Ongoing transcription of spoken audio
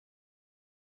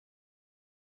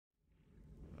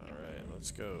let's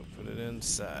go. Put it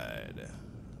inside.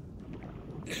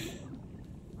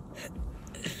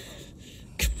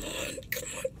 Come on, come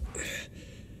on.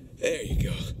 There you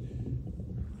go.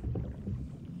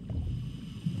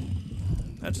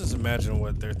 I just imagine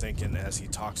what they're thinking as he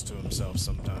talks to himself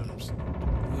sometimes.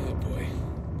 Oh boy.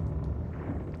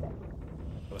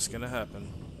 What's gonna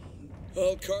happen?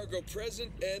 All cargo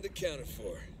present and accounted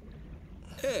for.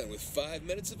 And with 5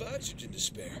 minutes of oxygen to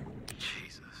spare.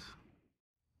 Jesus.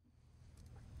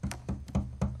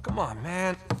 Come on,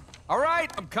 man. All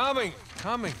right, I'm coming.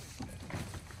 Coming.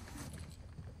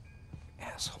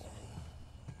 Asshole.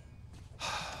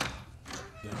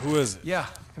 Yeah, who is it? Yeah,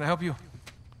 can I help you?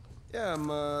 Yeah, I'm,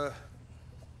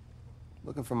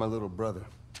 looking for my little brother.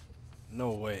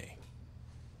 No way.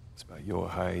 It's about your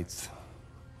height,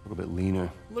 a little bit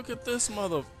leaner, Look at this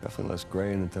mother... definitely less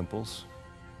gray in the temples.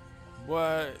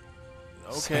 What?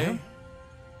 Okay. Sam?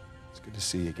 It's good to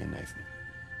see you again, Nathan.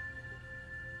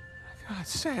 God,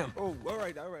 Sam. Oh, all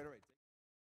right.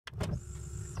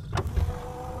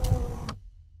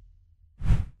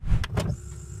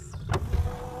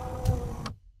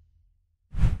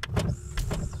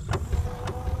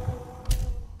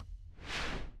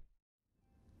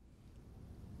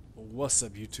 What's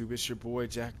up, YouTube? It's your boy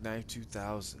Jackknife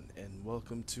 2000, and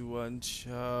welcome to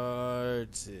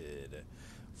Uncharted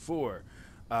 4.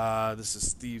 This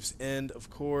is Steve's End, of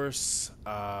course.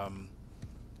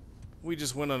 We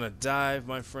just went on a dive,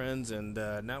 my friends, and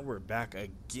now we're back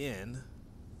again.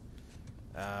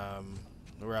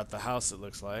 We're at the house, it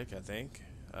looks like, I think.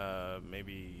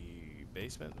 Maybe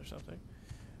basement or something.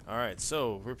 Alright,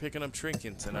 so we're picking up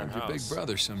trinkets in our Found your house. big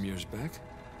brother some years back.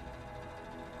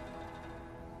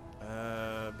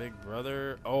 Big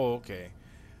brother. Oh, okay.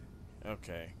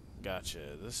 Okay,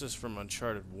 gotcha. This is from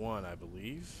Uncharted 1, I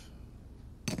believe.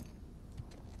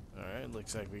 Alright,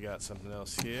 looks like we got something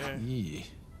else here. Yee.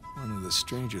 One of the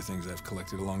stranger things I've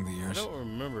collected along the I years. don't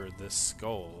remember this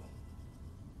skull.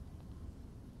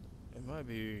 It might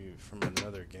be from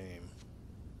another game.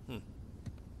 I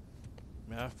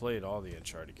mean, I've played all the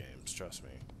Uncharted games, trust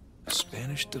me. A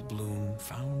Spanish doubloon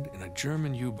found in a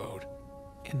German U-boat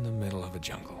in the middle of a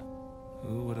jungle.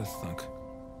 Who would have thunk?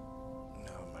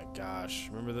 Oh my gosh.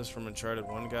 Remember this from Uncharted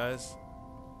 1, guys?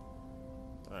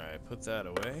 Alright, put that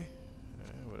away.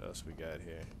 Alright, what else we got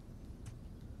here?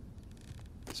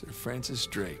 Sir Francis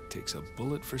Drake takes a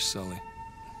bullet for Sully.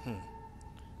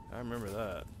 I remember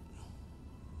that.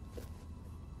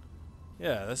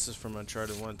 Yeah, this is from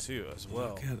Uncharted 1 too, as well.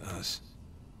 Look at us.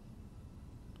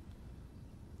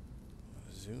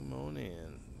 Zoom on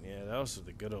in. Yeah, those were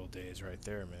the good old days right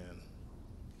there, man.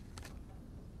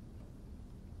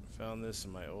 Found this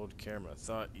in my old camera.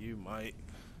 Thought you might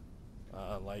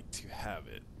like to have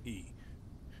it.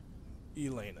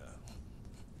 Elena.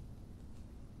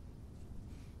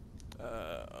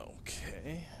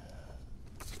 Okay.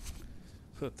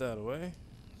 Put that away.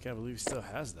 Can't believe he still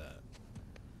has that.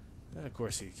 And of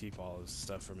course, he'd keep all his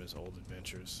stuff from his old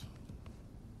adventures.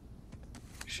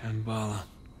 Shambhala.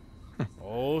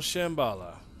 Old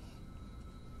Shambhala.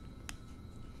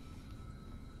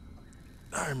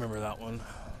 I remember that one.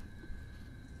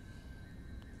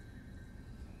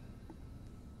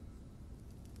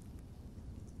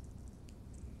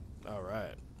 All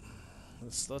right.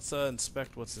 Let's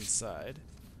inspect what's inside.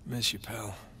 Miss you,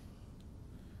 pal.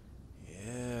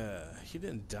 Yeah, he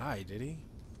didn't die, did he?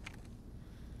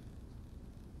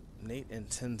 Nate and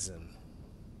Tenzin.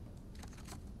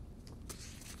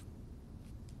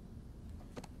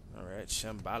 All right,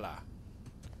 Shambhala.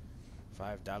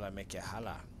 $5 make you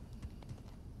holla.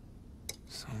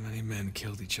 So many men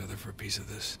killed each other for a piece of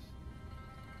this.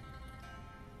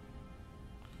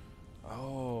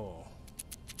 Oh.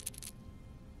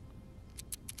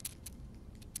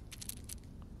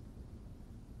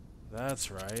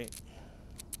 That's right.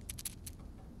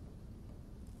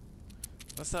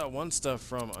 That's that one stuff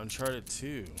from Uncharted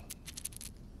 2. I'm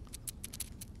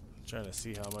trying to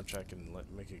see how much I can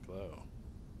make it glow.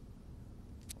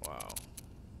 Wow.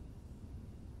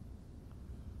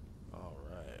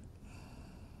 Alright.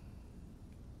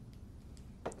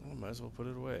 Well, might as well put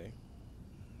it away.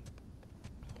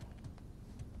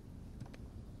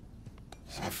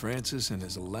 Sir Francis and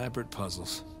his elaborate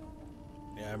puzzles.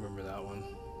 Yeah, I remember that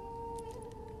one.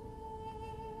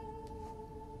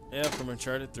 Yeah, from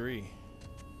Uncharted 3.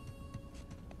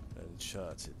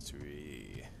 Uncharted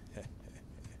 3. Alright,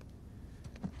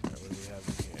 what do we have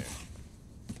in here?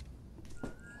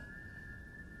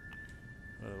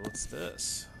 What's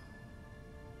this?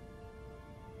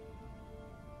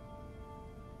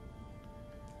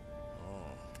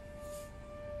 Oh.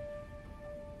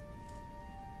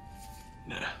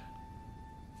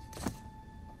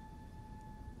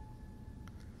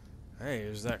 Hey,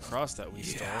 there's that cross that we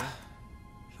stole.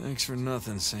 Thanks for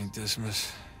nothing, St.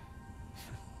 Dismas.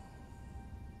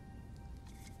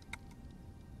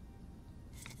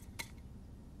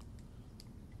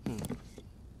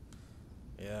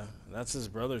 Yeah, that's his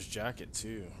brother's jacket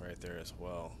too, right there as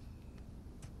well.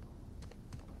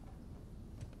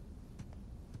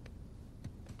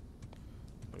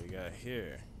 What do we got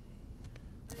here?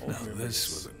 Now this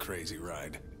was a crazy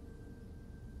ride.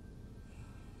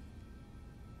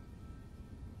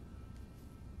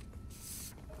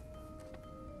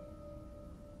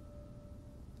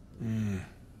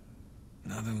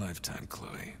 Another lifetime,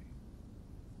 Chloe.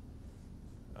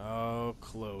 Oh,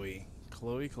 Chloe.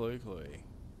 Chloe.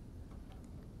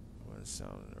 When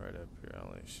sounding right up here,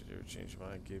 Allie, should you ever change your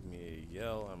mind, give me a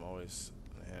yell. I'm always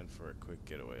on hand for a quick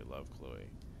getaway. Love, Chloe.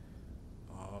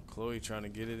 Oh, Chloe trying to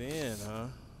get it in, huh?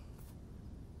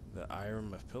 The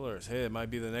Iron of Pillars. Hey, it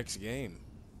might be the next game.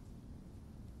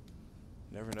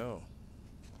 Never know.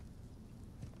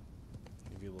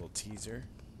 Give you a little teaser.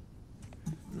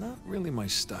 Not really my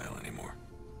style anymore.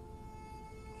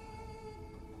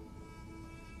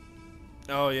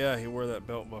 Oh yeah, he wore that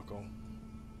belt buckle.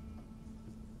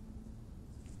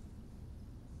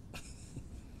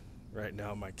 Right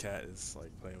now my cat is like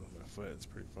playing with my foot. It's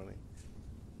pretty funny.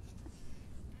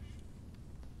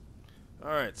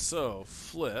 Alright, so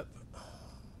flip.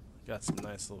 Got some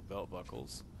nice little belt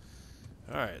buckles.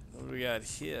 Alright, what do we got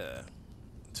here?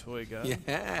 Toy gun.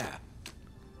 Yeah.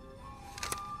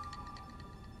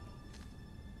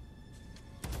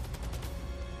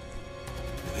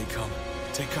 Here they come.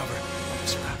 Take cover. I'm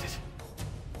surrounded.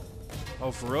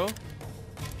 Oh, for real?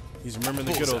 He's remembering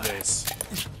the good old days.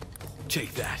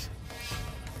 Take that.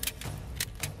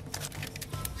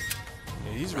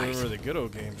 Yeah, he's remembering the good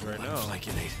old games right now.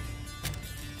 Flanculate.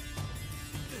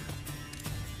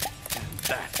 And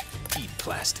that. Eat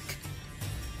plastic.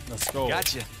 Let's go.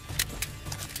 Gotcha.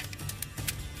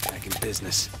 Back in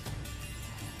business.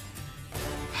 I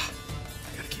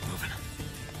gotta keep moving.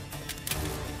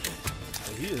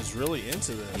 He is really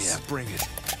into this. Yeah, bring it.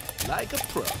 Like a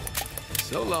pro.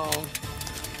 So long.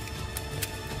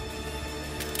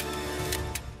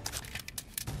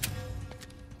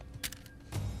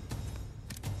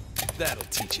 That'll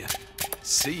teach you.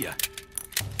 See ya.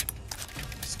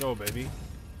 Let's go, baby.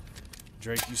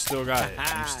 Drake, you still got it.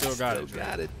 You still got it, Drake.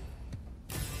 Got it.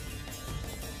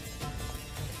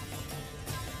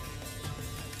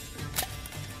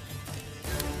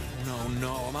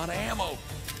 No, I'm out of ammo.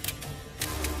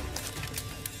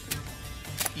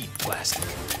 Eat plastic.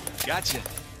 Gotcha.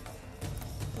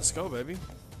 Let's go, baby.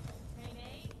 Hey,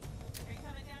 Nate, are you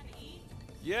coming down to eat?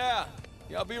 Yeah,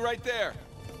 I'll be right there.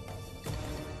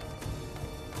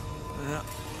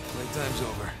 Playtime's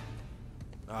over.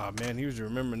 Ah, man, he was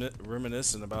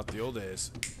reminiscing about the old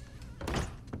days.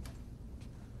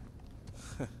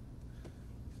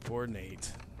 Poor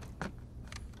Nate.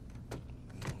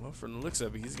 Well, from the looks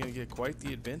of it, he's going to get quite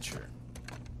the adventure.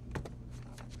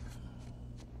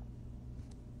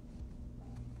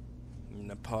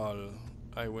 Nepal.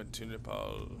 I went to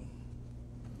Nepal.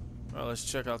 Alright, let's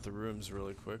check out the rooms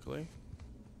really quickly.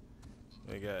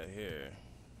 What we got here?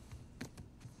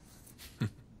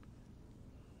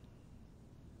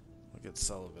 Look at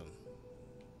Sullivan.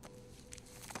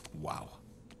 Wow.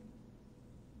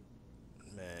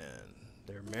 Man,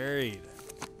 they're married.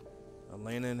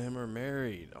 Elena and him are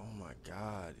married. Oh my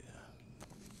God.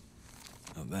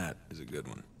 Now that is a good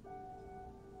one.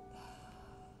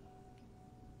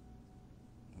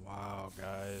 Wow,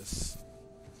 guys.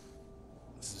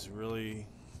 This is really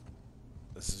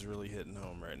hitting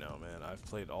home right now, man. I've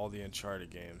played all the Uncharted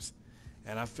games,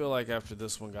 and I feel like after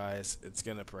this one, guys, it's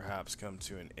gonna perhaps come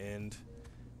to an end,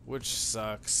 which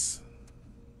sucks.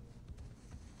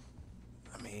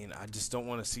 I mean, I just don't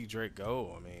want to see Drake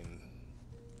go. I mean,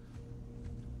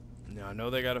 you know, I know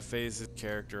they gotta phase his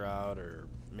character out, or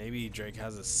maybe Drake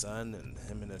has a son, and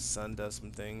him and his son does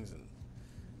some things, and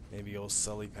maybe old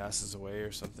Sully passes away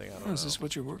or something. I don't know. Is this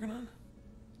what you're working on?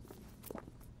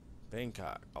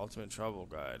 Bangkok, Ultimate Travel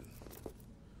Guide.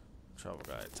 Travel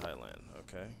Guide, Thailand,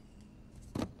 okay.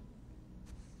 Alright,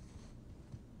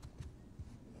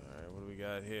 what do we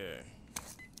got here?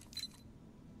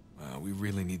 We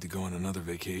really need to go on another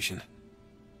vacation.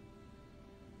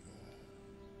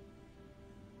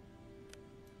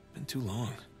 Been too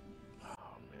long.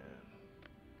 Oh man.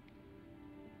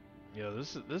 Yeah,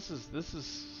 this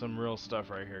is some real stuff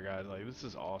right here, guys. Like, this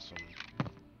is awesome.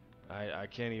 I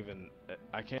can't even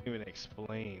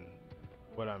explain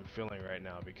what I'm feeling right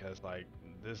now, because like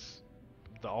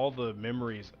all the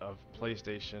memories of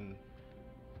PlayStation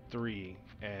 3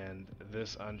 and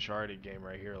this Uncharted game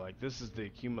right here, like this is the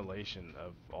accumulation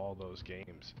of all those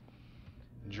games.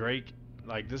 Drake,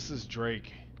 like this is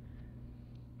Drake,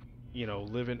 you know,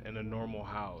 living in a normal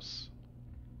house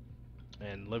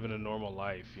and living a normal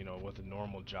life, you know, with a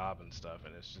normal job and stuff,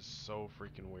 and it's just so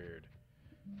freaking weird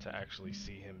to actually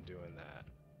see him doing that.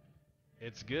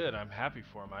 It's good. I'm happy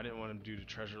for him. I didn't want him to do the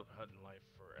treasure hunting life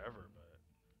forever, but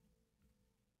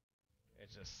it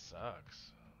just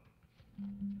sucks.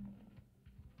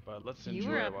 But let's enjoy You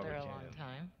were it up while there we a can. long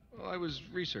time. Well, I was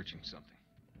researching something.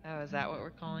 Oh, is that what we're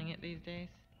calling it these days?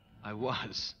 I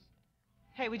was.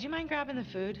 Hey, would you mind grabbing the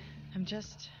food? I'm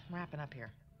just wrapping up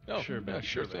here. Oh, Sure, yeah, babe,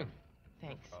 sure babe. thing.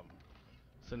 Thanks.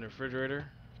 It's in the refrigerator.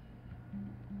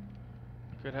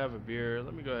 Could have a beer.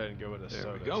 Let me go ahead and go with a There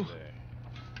soda we go. today.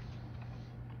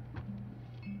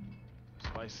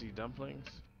 Spicy dumplings.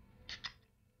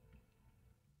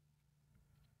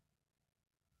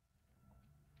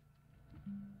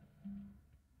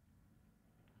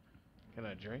 Can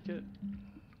I drink it?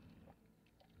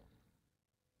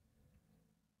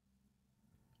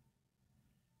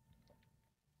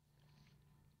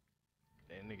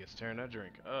 Damn, niggas tearing that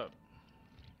drink up.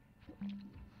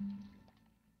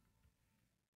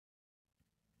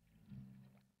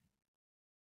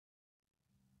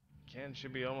 Can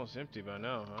should be almost empty by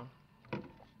now, huh?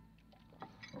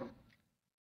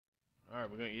 Alright,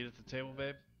 we're gonna eat at the table,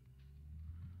 babe?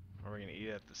 Or are we gonna eat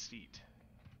at the seat?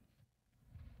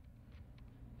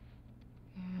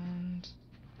 And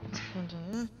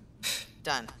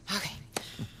done. Okay.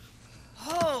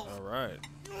 Oh, Alright.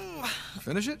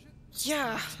 Finish it?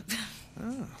 yeah.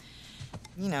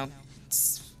 You know,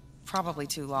 it's probably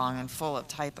too long and full of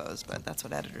typos, but that's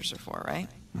what editors are for, right?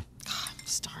 God, I'm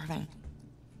starving.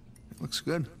 It looks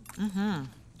good.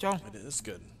 Joe, It is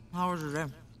good. how was your day?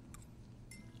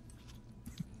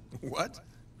 What?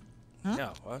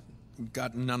 Yeah, what?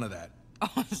 Got none of that.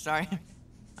 Oh, sorry.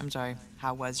 I'm sorry.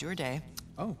 How was your day?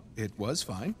 Oh, it was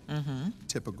fine.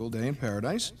 Typical day in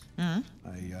paradise.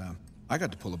 I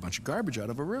got to pull a bunch of garbage out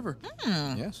of a river.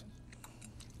 Yes.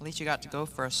 At least you got to go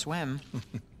for a swim.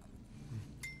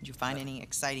 Did you find any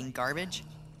exciting garbage?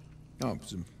 Oh, it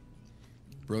was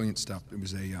brilliant stuff. It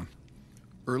was a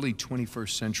early 21st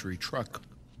century truck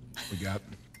we got.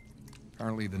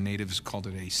 Apparently the natives called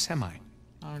it a semi.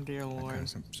 Oh, dear Kind Lord. of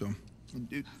stuff. So,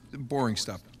 boring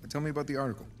stuff. Tell me about the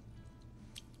article.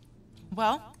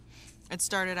 Well, it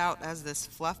started out as this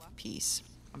fluff piece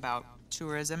about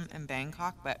tourism in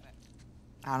Bangkok, but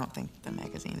I don't think the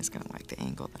magazine is going to like the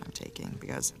angle that I'm taking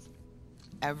because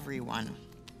everyone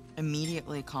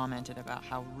immediately commented about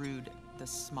how rude the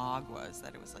smog was,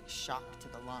 that it was like shock to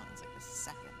the lungs, like the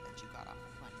second that you got off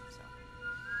the plane. So,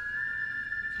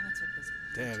 kind of took this.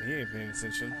 Damn, he ain't paying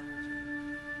attention.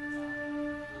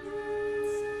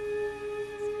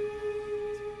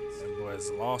 That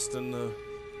boy's lost in the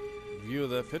view of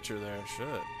that picture there.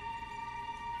 Shit.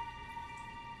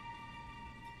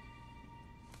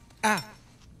 Ah!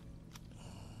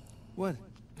 What?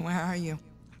 Where are you?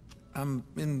 I'm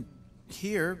in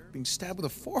here being stabbed with a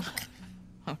fork.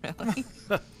 Oh, really?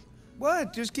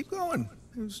 What? Just keep going.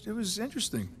 It was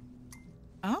interesting.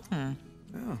 Oh,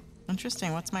 Yeah.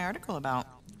 interesting. What's my article about?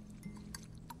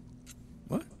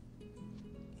 What?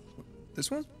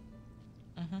 This one?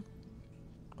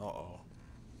 Uh-oh.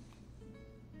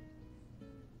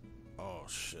 Oh,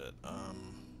 shit.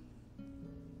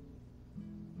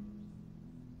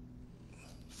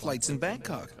 Flights in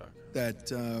Bangkok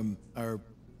that are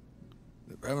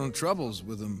having troubles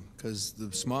with them because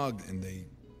the smog and they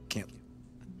can't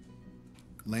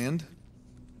land.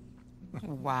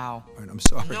 Wow. All right, I'm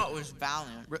sorry. No, it was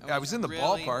valiant. It I was in the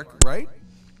really ballpark, right?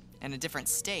 in a different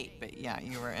state, but yeah,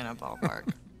 you were in a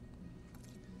ballpark.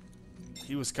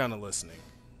 He was kind of listening.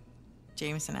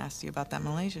 Jameson asked you about that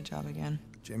Malaysia job again.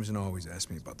 Jameson always asks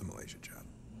me about the Malaysia job.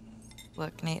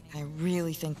 Look, Nate, I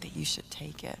really think that you should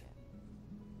take it.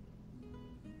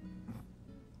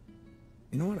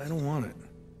 You know what? I don't want it.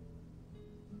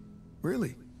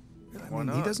 Really. Why He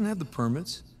not? doesn't have the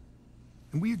permits.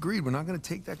 And we agreed we're not going to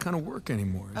take that kind of work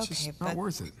anymore. It's Okay, just not but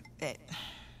worth it.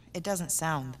 It doesn't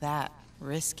sound that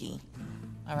risky.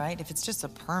 All right? If it's just a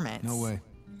permit. No way.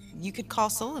 You could call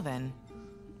Sullivan.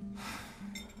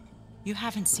 You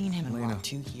haven't seen him in Elena. what,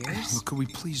 2 years? Look, could we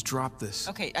please drop this?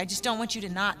 Okay, I just don't want you to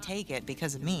not take it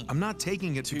because of me. I'm not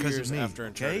taking it 2 because years of me, after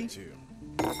okay? Uncharted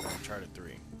 2. After Uncharted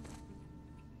 3.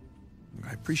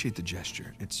 I appreciate the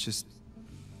gesture. It's just...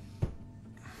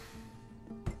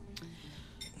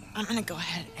 I'm gonna go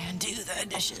ahead and do the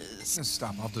dishes.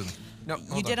 Stop, I'll do them. No,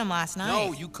 You did them last night.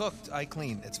 No, you cooked. I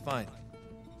cleaned. It's fine.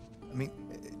 I mean,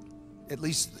 At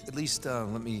least, let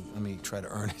me try to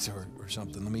earn it or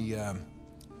something. Let me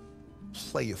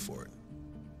play you for it.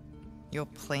 You'll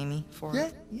play me for Yeah,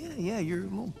 it? yeah. Your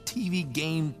little TV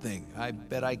game thing. I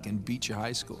bet I can beat your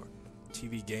high score.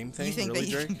 TV game thing? You think really, that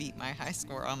you Drake? can beat my high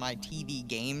score on my TV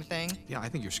game thing? Yeah, I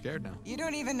think you're scared now. You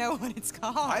don't even know what it's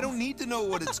called. I don't need to know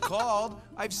what it's called.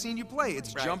 I've seen you play.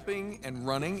 It's Right. jumping and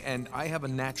running, and I have a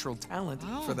natural talent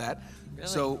for that. really?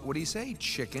 So, what do you say?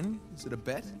 Chicken? Is it a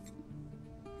bet?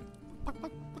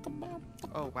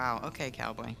 Oh, wow. Okay,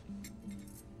 cowboy.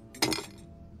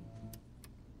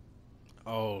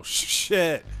 Oh,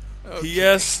 shit. Okay.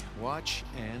 Yes. Watch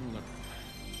and learn.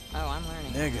 Oh, I'm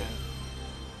learning. Nigga.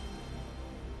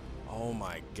 Oh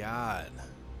my god.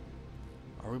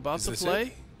 Are we about Is to this play?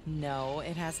 it? No,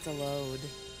 it has to load.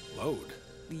 Load.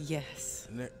 Yes.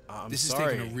 I'm This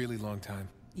sorry. is taking a really long time.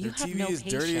 You Your have TV no is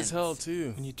dirty as hell patience.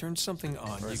 too. When you turn something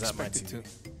on, Or you is that my expect it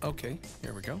TV? to... Okay,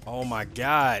 here we go. Oh my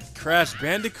god. Crash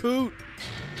Bandicoot?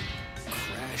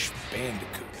 Crash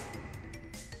Bandicoot.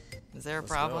 Is there a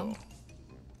Let's problem? go.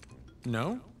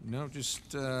 No,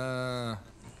 just, how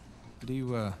do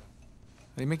you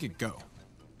make it go?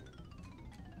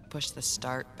 Push the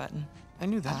start button. I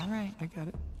knew that. All right. I got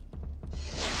it.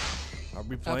 Are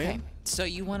we playing? Okay. So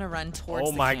you want to run towards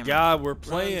Oh the my camera. god, we're Run to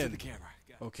playing. the camera.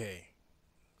 Got it. Okay.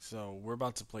 So we're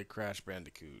about to play Crash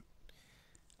Bandicoot.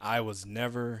 I was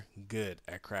never good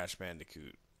at Crash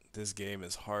Bandicoot. This game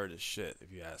is hard as shit,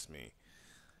 if you ask me.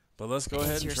 But let's go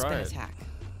ahead It's and your try spin it. attack.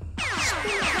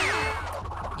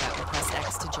 Yeah, we'll press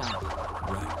X to jump.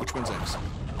 Right. Which one's X?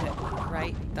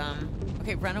 Right thumb.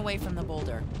 Okay, run away from the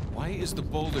boulder. Why is the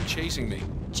boulder chasing me?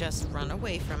 Just run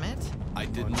away from it. I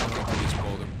did nothing to this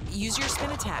boulder. Use your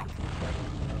spin attack.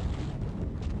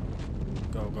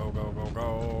 Go, go, go, go,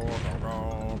 go, go,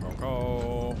 go, go,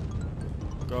 go,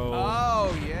 go.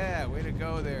 Oh, yeah. Way to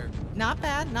go there. Not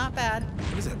bad, not bad.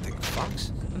 What is that thing, a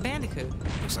fox? A bandicoot.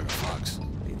 Looks like a fox.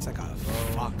 It's like a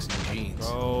fox in jeans.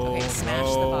 Go, Okay, smash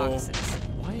the go. boxes.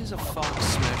 Why is a fox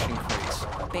smashing crates?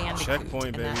 Bandicoot. Checkpoint,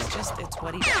 and baby. That's just, it's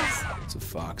what he does. It's a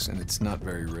fox, and it's not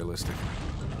very realistic.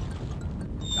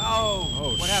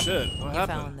 Oh, What shit. happened? What You fell in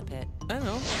happened? the pit. I don't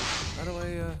know. How do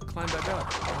I climb back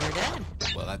up? You're dead.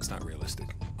 Well, that's not realistic.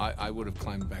 I would have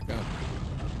climbed back up.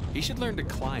 He should learn to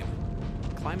climb.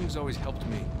 Climbing's always helped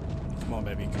me. Come on,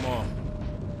 baby. Come on.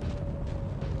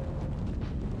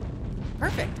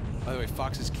 Perfect. By the way,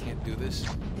 foxes can't do this.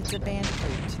 It's a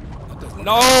bandicoot. That doesn't...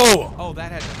 No! Oh,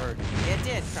 that had to hurt. It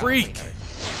did. probably. Freak!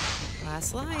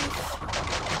 Last life.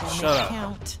 Gotta Shut make it up.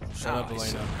 Count. Shut up, I Elena.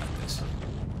 suck at this.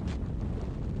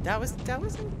 That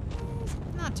was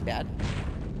not too bad.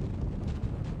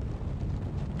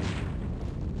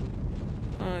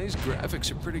 These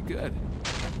graphics are pretty good,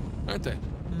 aren't they?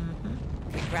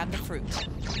 Okay, grab the fruit.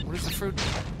 What is the fruit?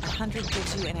 100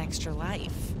 gives you an extra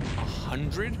life.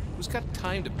 100? Who's got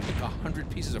time to pick 100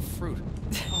 pieces of fruit?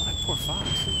 Oh, that poor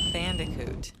fox.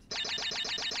 Bandicoot.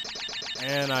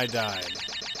 And I died.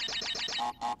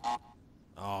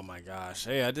 Oh my gosh.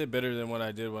 Hey, I did better than what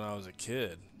I did when I was a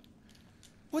kid.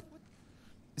 What?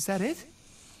 Is that it?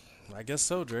 I guess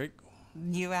so, Drake.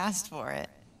 You asked for it.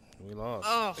 We lost.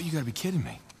 Oh, you gotta be kidding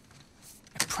me.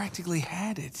 I practically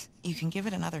had it. You can give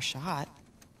it another shot.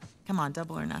 Come on,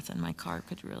 double or nothing. My car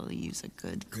could really use a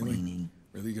good cleaning.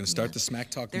 Really? You gonna start the smack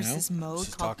talk There's now? this mode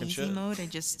Just called talking easy shit. mode. I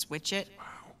just switch it.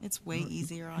 It's way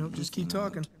easier on Nope, just easy keep mode.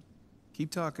 talking. Keep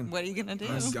talking. What are you gonna do?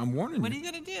 I'm warning What are you.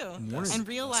 you gonna do? warning In you.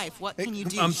 real life, what Hey, can you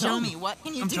do? I'm Show telling me. you. What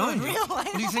can you I'm do telling in you. real life?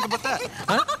 What do you think about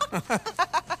that?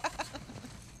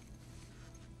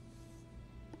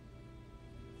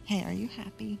 Hey, are you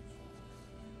happy?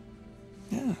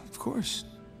 Yeah, of course.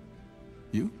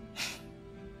 You?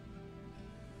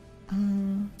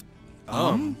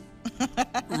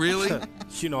 Really?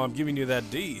 You know, I'm giving you that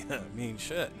D. I mean,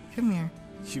 shit. Come here.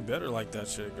 You better like that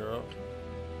shit, girl.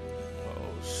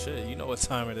 Oh, shit. You know what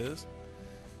time it is.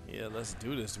 Yeah, let's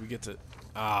do this. We get to...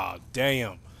 Ah,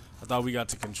 damn. I thought we got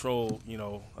to control, you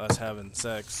know, us having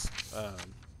sex.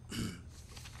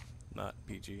 Not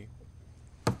PG.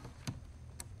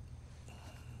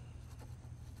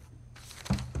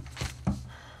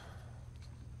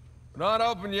 Not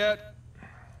open yet.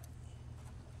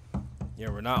 Yeah,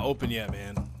 we're not open yet,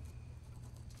 man.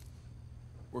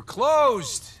 We're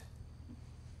closed.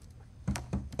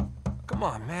 Come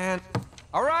on, man.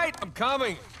 All right, I'm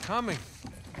coming. Coming.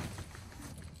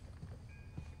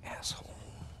 Asshole.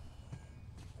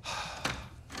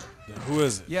 Yeah, who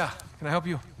is it? Yeah, can I help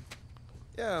you?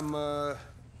 Yeah, I'm,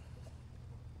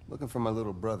 looking for my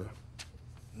little brother.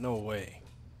 No way.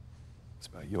 It's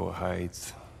about your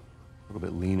height. A little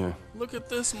bit leaner. Look at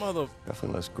this mother...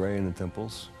 Definitely less gray in the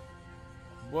temples.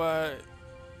 What?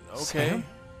 Okay. Sam?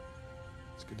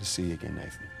 Good to see you again,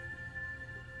 Nathan.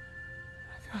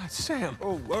 God, Sam.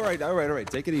 Oh, all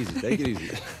right. Take it easy. Take it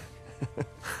easy.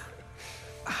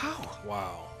 How?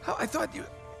 Wow. How? I thought you...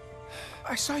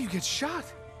 I saw you get shot.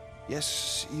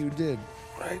 Yes, you did.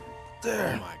 Right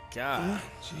there. Oh my God.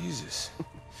 Jesus.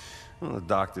 Well, the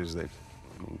doctors, they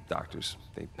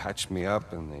patched me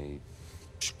up and they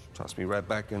tossed me right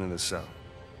back into the cell.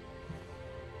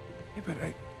 Yeah, but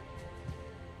I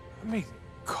made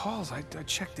calls. I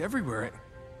checked everywhere.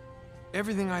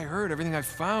 Everything I heard, everything I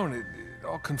found, it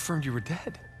all confirmed you were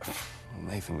dead. Well,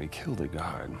 Nathan, we killed a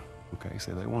guard. Okay,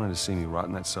 so they wanted to see me rot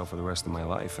in that cell for the rest of my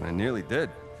life, and I nearly did.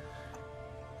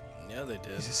 Yeah, they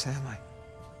did. Jesus, Sam,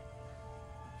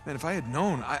 man, if I had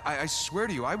known, I swear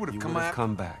to you, I would have come You would back. have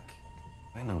come back.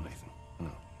 I know, Nathan. I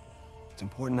know. What's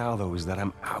important now, though, is that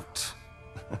I'm out.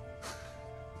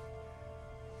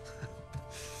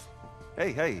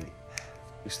 Hey,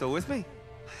 you still with me?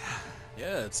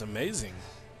 Yeah, it's amazing.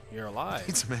 You're alive.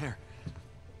 It's a mayor.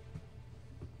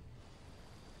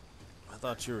 I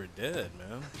thought you were dead,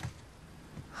 man.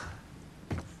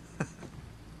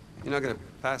 You're not gonna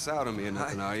pass out on me or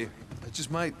nothing, are you? I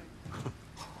just might.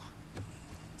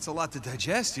 It's a lot to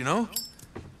digest, you know?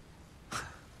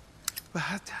 But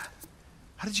how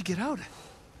did you get out?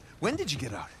 When did you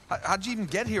get out? How'd you even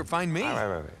get here, find me? All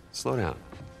right. Slow down.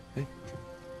 Hey,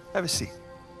 have a seat.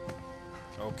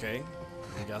 Okay.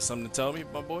 You got something to tell me,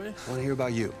 my boy? I want to hear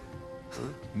about you. Huh?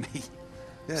 Me?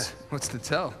 Yeah. What's to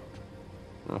tell?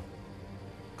 Well,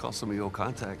 call some of your old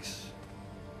contacts.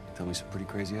 Tell me some pretty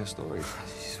crazy-ass stories.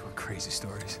 Jeez, what crazy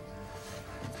stories.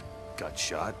 Got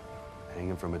shot,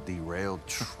 hanging from a derailed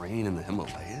train in the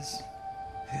Himalayas.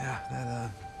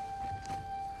 Yeah,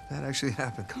 that actually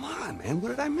happened. Come on, man. What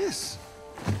did I miss?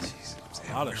 Jeez,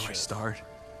 Sam, lot where of do I shit. start?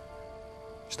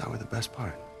 Start with the best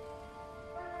part.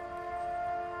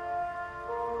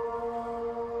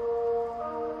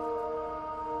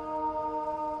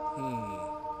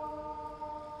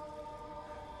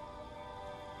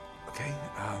 Okay,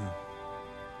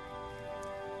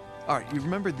 all right, you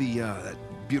remember that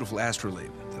beautiful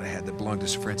astrolabe that I had that belonged to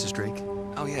Sir Francis Drake?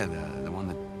 Oh, yeah, the one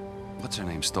that, what's her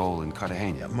name, stole in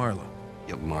Cartagena. Yeah, Marlowe.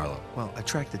 Yep, Marlowe. Well, I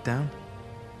tracked it down,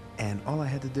 and all I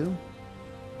had to do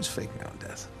was fake my own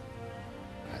death.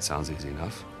 That sounds easy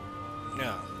enough.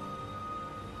 Yeah.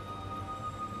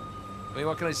 I mean,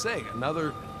 what can I say?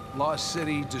 Another lost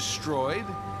city destroyed,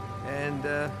 and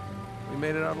we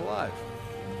made it out alive.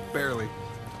 Barely.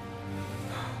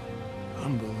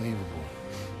 Unbelievable.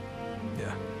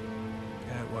 Yeah.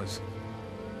 Yeah, it was.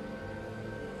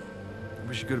 I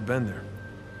wish you could have been there.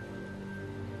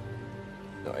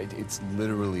 No, it's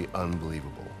literally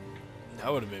unbelievable.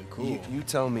 That would have been cool. You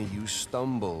tell me you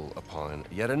stumble upon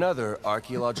yet another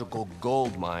archaeological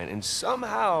gold mine, and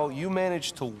somehow you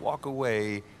manage to walk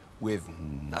away with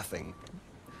nothing.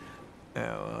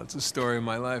 Yeah, well, it's a story of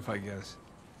my life, I guess.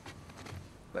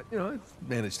 But, you know, I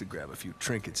managed to grab a few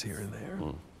trinkets here and there.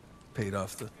 Paid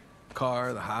off the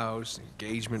car, the house, the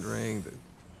engagement ring,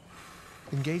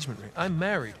 I'm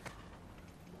married.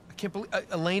 I can't believe...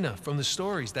 Elena from the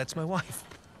stories, that's my wife.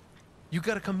 You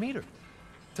gotta come meet her.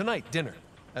 Tonight, dinner,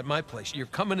 at my place. You're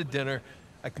coming to dinner.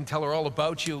 I can tell her all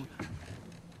about you.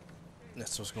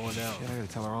 That's what's going down. Yeah, I gotta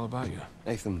tell her all about you.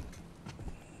 Nathan,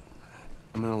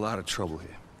 I'm in a lot of trouble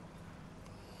here.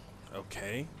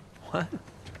 Okay. What? What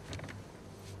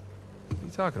are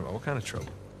you talking about? What kind of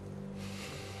trouble?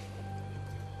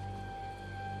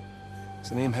 Does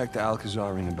the name Hector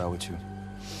Alcazar ring a bell with you?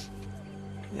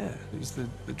 Yeah, he's the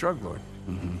drug lord.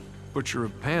 Butcher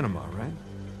of Panama, right?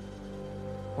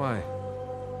 Why?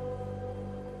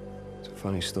 It's a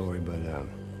funny story, but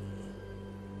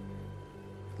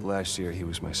last year he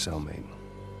was my cellmate.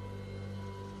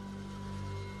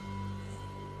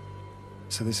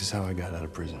 So this is how I got out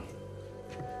of prison.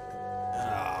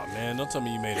 Ah, man, don't tell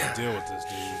me you made a deal with this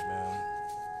dude, man.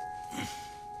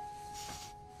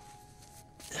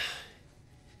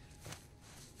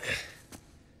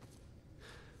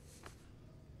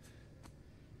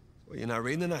 Well, you're not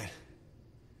reading tonight?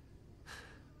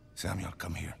 Samuel,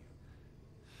 come here.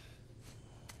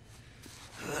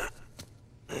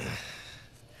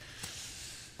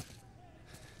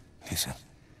 Listen.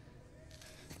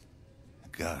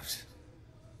 The guards,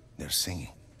 they're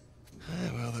singing.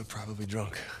 Well, they're probably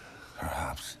drunk.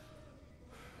 Perhaps.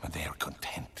 But they are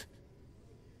content.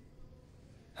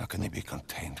 How can they be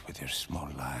content with their small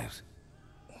lives?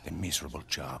 Their miserable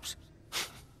jobs?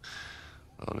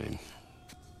 I mean,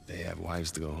 they have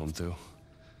wives to go home to.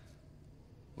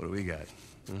 What do we got?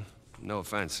 Huh? No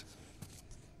offense.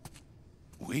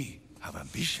 We have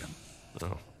ambition.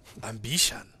 No.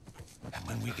 Ambition. And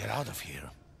when we get out of here,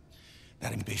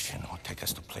 That ambition will take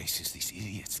us to places these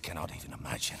idiots cannot even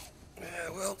imagine. Yeah,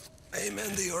 well,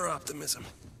 amen to your optimism.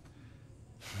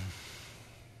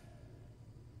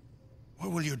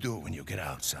 What will you do when you get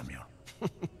out, Samuel?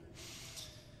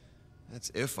 That's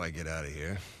if I get out of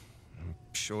here. I'm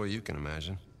sure you can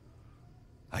imagine.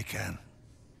 I can.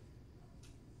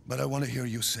 But I want to hear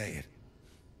you say it.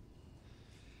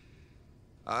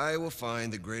 I will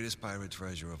find the greatest pirate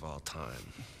treasure of all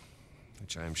time,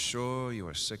 which I am sure you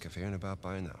are sick of hearing about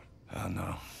by now. Oh,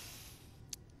 no.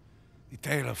 The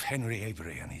tale of Henry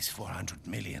Avery and his 400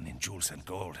 million in jewels and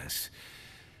gold has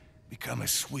become a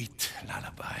sweet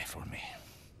lullaby for me.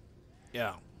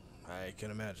 Yeah, I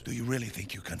can imagine. Do you really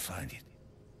think you can find it?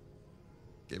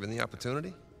 Given the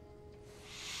opportunity?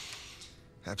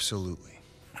 Absolutely.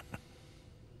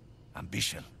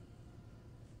 Ambition.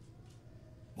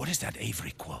 What is that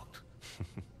Avery quote?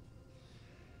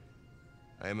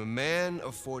 I am a man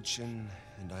of fortune,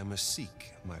 and I must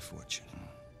seek my fortune.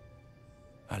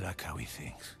 I like how he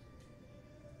thinks.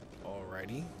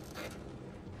 Alrighty.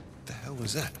 What the hell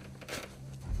was that?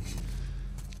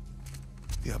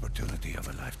 The opportunity of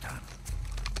a lifetime.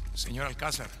 Señor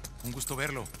Alcázar, un gusto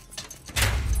verlo.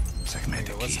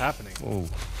 Segmente What's aquí. happening? Oh.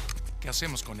 ¿Qué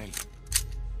hacemos con él?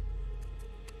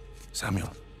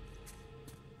 Samuel,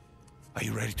 are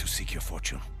you ready to seek your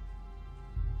fortune?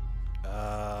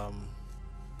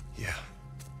 Yeah.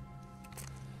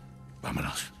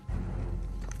 Vámonos.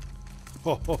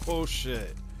 Oh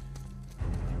shit.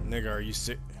 Nigga, are you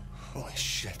sick? Holy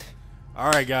shit.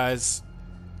 Alright, guys.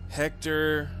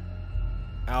 Hector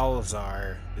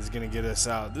Alzar is gonna get us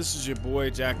out. This is your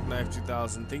boy Jackknife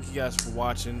 2000. Thank you guys for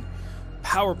watching.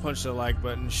 Power punch the like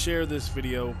button, share this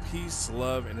video. Peace,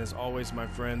 love, and as always, my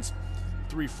friends,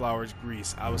 3 flowers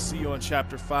grease. I will see you on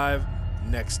chapter 5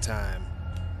 next time.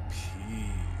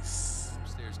 Peace.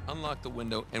 Upstairs, unlock the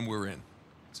window, and we're in.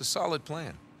 It's a solid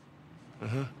plan.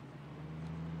 Uh-huh.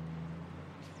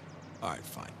 All right,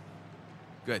 fine.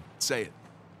 Good, say it.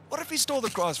 What if he stole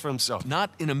the cross for himself?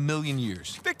 Not in a million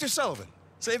years. Victor Sullivan.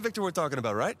 Same Victor we're talking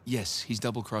about, right? Yes, he's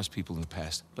double-crossed people in the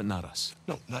past, but not us.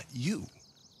 No, not you.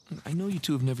 I know you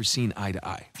two have never seen eye to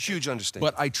eye. Huge understanding.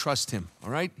 But I trust him, all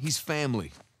right? He's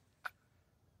family.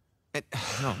 And,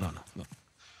 no.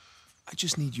 I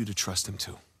just need you to trust him,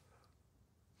 too.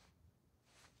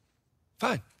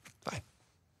 Fine.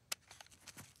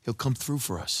 He'll come through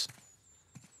for us.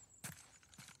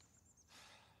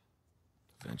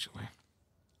 Eventually.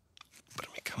 But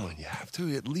I mean, come on, you have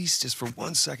to at least just for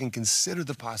 1 second consider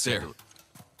the possibility.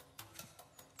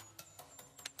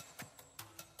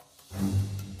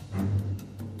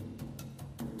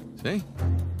 See?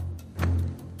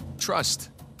 Trust.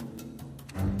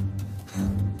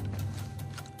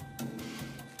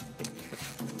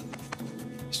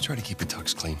 Just try to keep your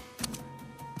tux clean.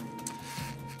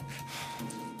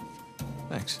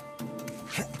 Thanks.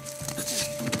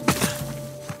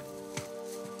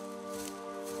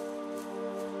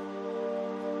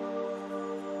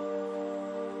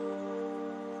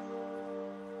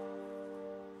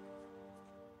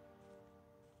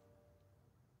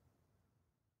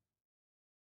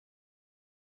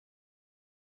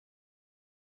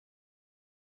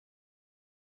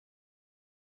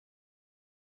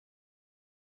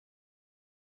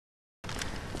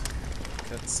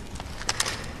 Cutscene.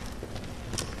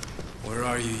 Where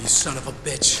are you son of a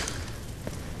bitch?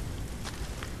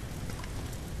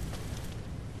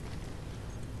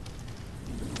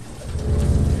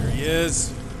 Here he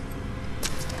is.